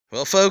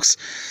Well, folks,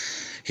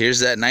 here's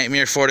that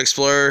Nightmare Ford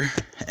Explorer,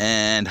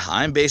 and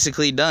I'm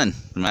basically done.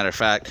 As a matter of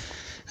fact,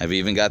 I've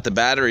even got the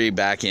battery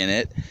back in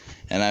it,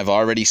 and I've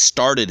already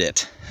started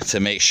it to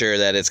make sure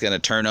that it's going to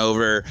turn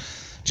over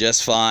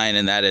just fine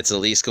and that it's at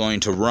least going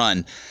to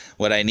run.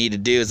 What I need to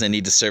do is I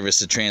need to service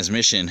the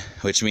transmission,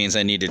 which means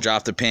I need to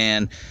drop the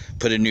pan,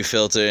 put a new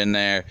filter in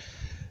there,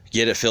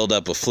 get it filled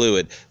up with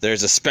fluid.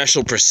 There's a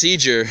special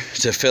procedure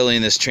to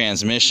filling this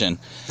transmission,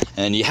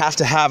 and you have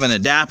to have an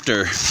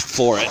adapter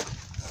for it.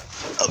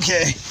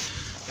 Okay,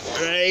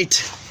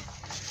 right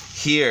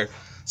here.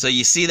 So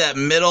you see that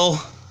middle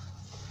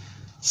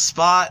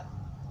spot,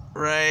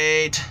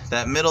 right?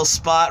 That middle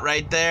spot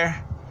right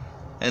there?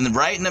 And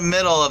right in the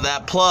middle of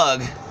that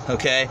plug,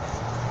 okay,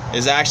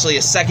 is actually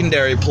a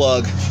secondary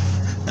plug.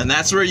 And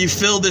that's where you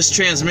fill this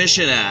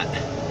transmission at.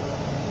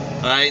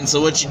 Alright, and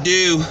so what you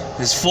do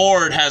is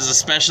Ford has a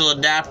special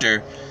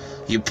adapter.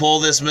 You pull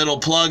this middle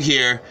plug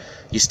here,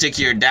 you stick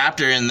your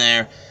adapter in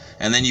there,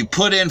 and then you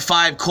put in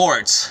 5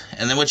 quarts.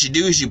 And then what you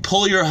do is you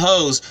pull your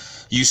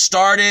hose, you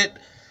start it,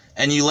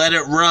 and you let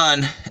it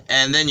run,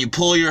 and then you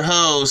pull your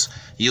hose,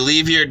 you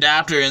leave your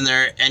adapter in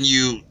there, and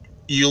you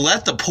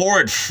let the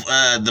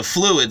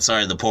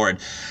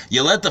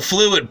you let the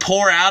fluid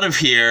pour out of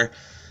here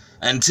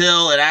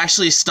until it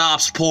actually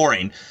stops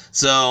pouring.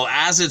 So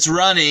as it's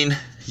running,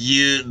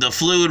 the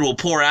fluid will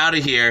pour out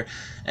of here,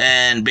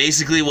 and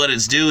basically what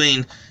it's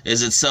doing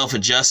is it's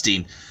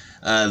self-adjusting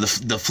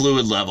the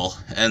fluid level.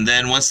 And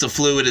then once the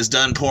fluid is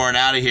done pouring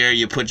out of here,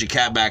 you put your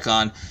cap back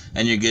on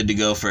and you're good to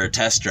go for a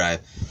test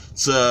drive.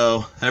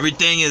 So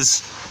everything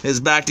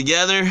is back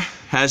together,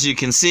 as you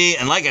can see,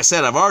 and like I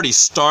said, I've already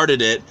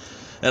started it,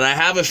 and I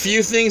have a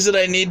few things that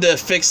I need to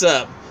fix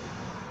up.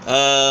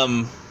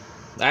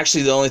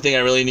 Actually, the only thing I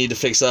really need to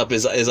fix up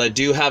is I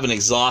do have an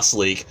exhaust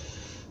leak.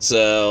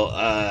 So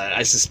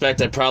I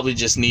suspect I probably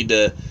just need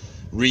to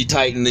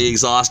retighten the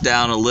exhaust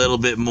down a little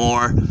bit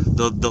more.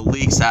 The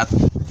leak's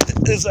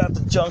is at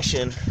the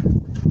junction,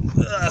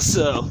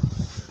 so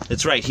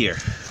it's right here,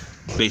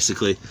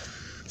 basically.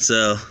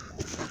 So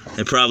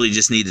I probably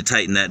just need to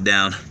tighten that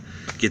down,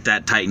 get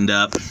that tightened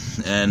up,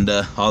 and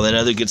all that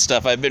other good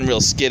stuff. I've been real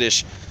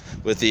skittish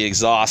with the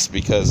exhaust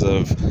because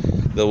of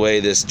the way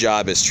this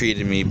job has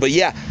treated me. But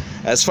yeah,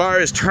 as far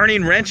as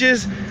turning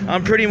wrenches,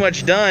 I'm pretty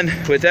much done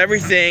with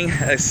everything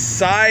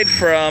aside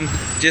from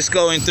just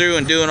going through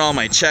and doing all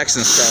my checks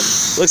and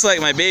stuff. Looks like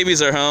my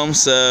babies are home,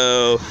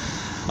 so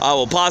I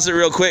will pause it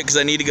real quick because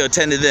I need to go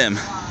tend to them.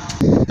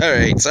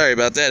 Alright, sorry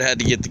about that. Had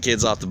to get the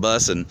kids off the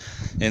bus and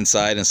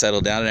inside and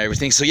settle down and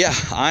everything. So yeah,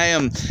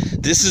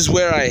 this is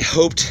where I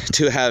hoped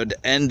to have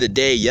end the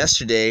day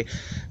yesterday,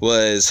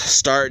 was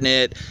starting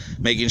it,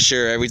 making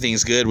sure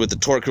everything's good with the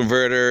torque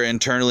converter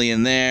internally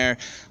in there,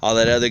 all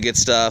that other good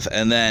stuff,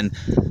 and then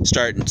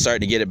starting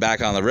to get it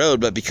back on the road.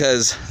 But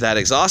because that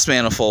exhaust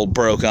manifold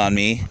broke on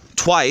me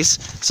twice,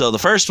 so the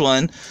first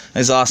one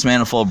exhaust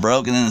manifold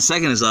broke, and then the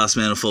second exhaust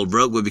manifold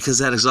broke, but because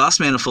that exhaust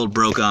manifold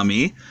broke on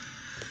me,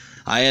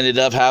 I ended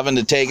up having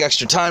to take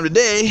extra time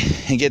today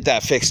and get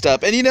that fixed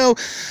up. And you know,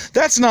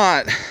 that's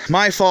not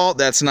my fault,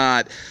 that's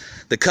not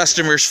the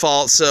customer's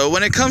fault. So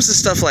when it comes to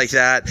stuff like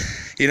that,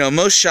 you know,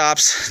 most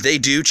shops, they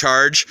do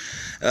charge,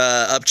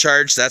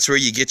 upcharge. That's where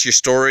you get your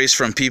stories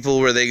from people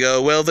where they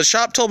go, well, the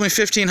shop told me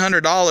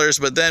 $1,500,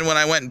 but then when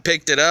I went and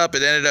picked it up,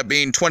 it ended up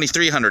being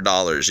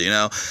 $2,300, you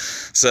know?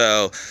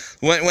 So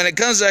when it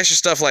comes to extra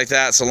stuff like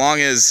that, so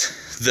long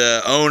as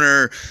the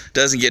owner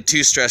doesn't get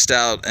too stressed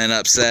out and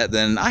upset,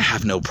 then I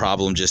have no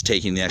problem just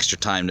taking the extra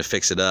time to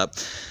fix it up.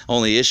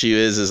 Only issue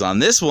is on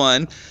this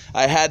one,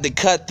 I had to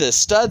cut the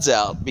studs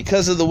out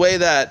because of the way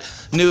that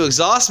new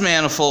exhaust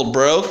manifold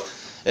broke.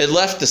 It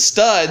left the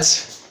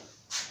studs,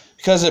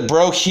 because it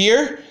broke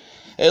here,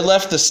 it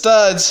left the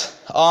studs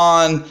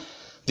on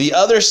the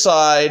other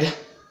side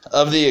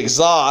of the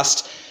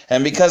exhaust,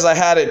 and because I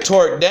had it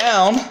torqued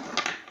down,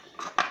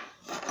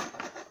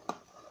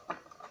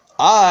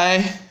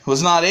 I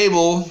was not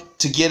able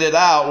to get it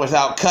out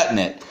without cutting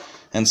it.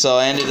 And so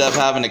I ended up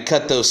having to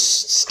cut those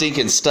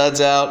stinking studs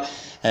out,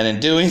 and in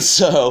doing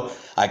so,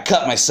 I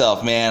cut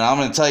myself, man. I'm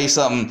going to tell you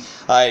something.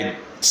 I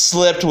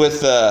slipped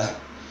with the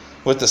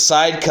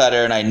side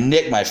cutter and I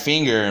nicked my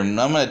finger, and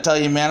I'm going to tell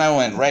you, man, I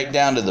went right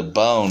down to the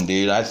bone,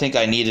 dude. I think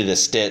I needed a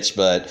stitch,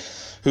 but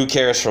who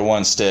cares for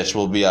one stitch?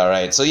 We'll be all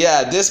right. So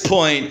yeah, at this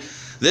point,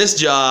 this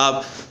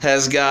job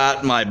has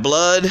got my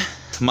blood,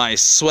 my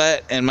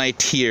sweat, and my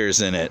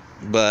tears in it.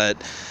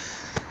 But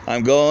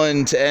I'm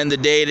going to end the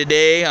day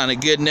today on a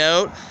good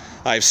note.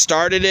 I've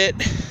started it,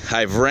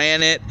 I've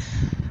ran it,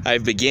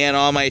 I've began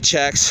all my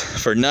checks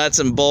for nuts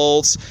and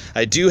bolts.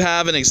 I do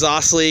have an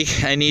exhaust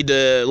leak I need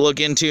to look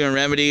into and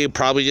remedy.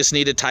 Probably just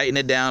need to tighten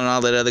it down and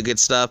all that other good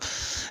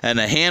stuff. And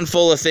a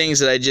handful of things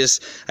that I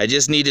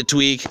just need to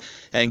tweak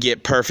and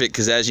get perfect,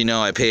 because as you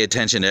know, I pay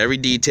attention to every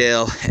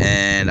detail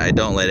and I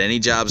don't let any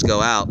jobs go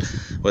out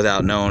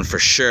without knowing for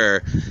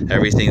sure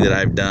everything that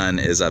I've done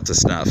is up to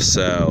snuff.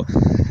 So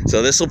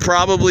this will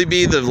probably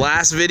be the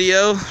last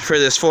video for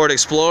this Ford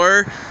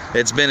Explorer.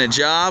 It's been a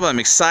job. I'm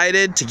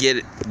excited to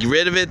get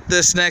rid of it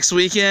this next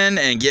weekend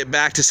and get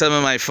back to some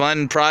of my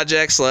fun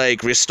projects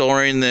like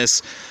restoring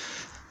this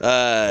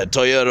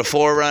Toyota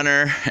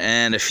 4Runner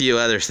and a few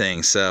other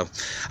things. So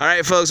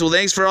alright folks, well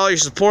thanks for all your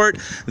support.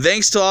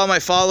 Thanks to all my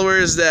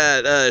followers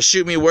that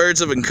shoot me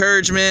words of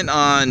encouragement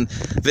on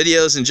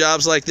videos and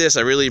jobs like this.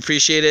 I really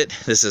appreciate it.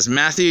 This is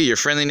Matthew, your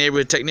friendly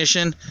neighborhood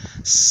technician,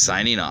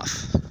 signing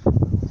off.